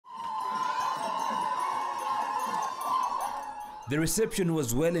The reception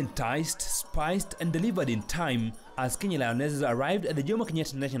was well enticed, spiced and delivered in time as Kenya Lionesses arrived at the Jomo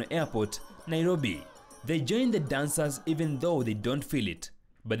Kenyatta International Airport, Nairobi. They joined the dancers even though they don't feel it,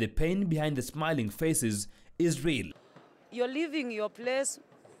 but the pain behind the smiling faces is real. You're leaving your place.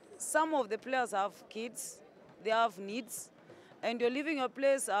 Some of the players have kids, they have needs, and you're leaving your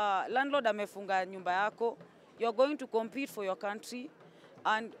place, landlord amefunga nyumba yako, you're going to compete for your country,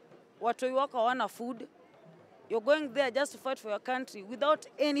 and watoi wako hawana food. You're going there just to fight for your country without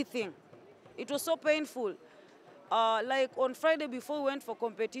anything. It was so painful. Like on Friday before we went for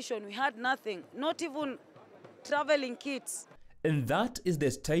competition, we had nothing, not even traveling kits. And that is the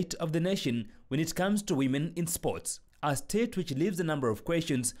state of the nation when it comes to women in sports, a state which leaves a number of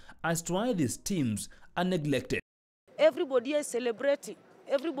questions as to why these teams are neglected. Everybody is celebrating,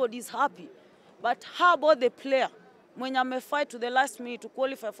 everybody is happy, but how about the player? When you may fight to the last minute to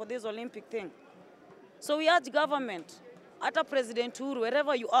qualify for this Olympic thing. So we urge government, ata President Uhuru,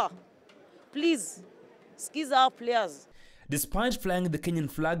 wherever you are, please, skiz our players. Despite flying the Kenyan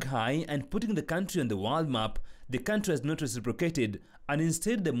flag high and putting the country on the world map, the country has not reciprocated, and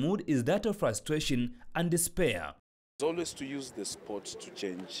instead the mood is that of frustration and despair. It's always to use the sport to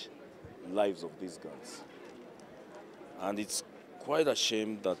change lives of these girls. And it's quite a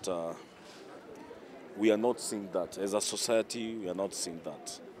shame that we are not seeing that. As a society, we are not seeing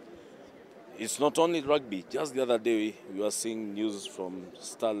that. It's not only rugby. Just the other day, we were seeing news from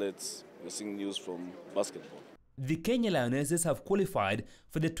starlets, we were seeing news from basketball. The Kenya Lionesses have qualified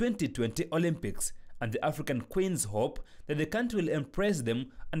for the 2020 Olympics, and the African Queens hope that the country will impress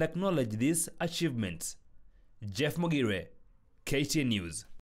them and acknowledge these achievements. Jeff Mogire, KTN News.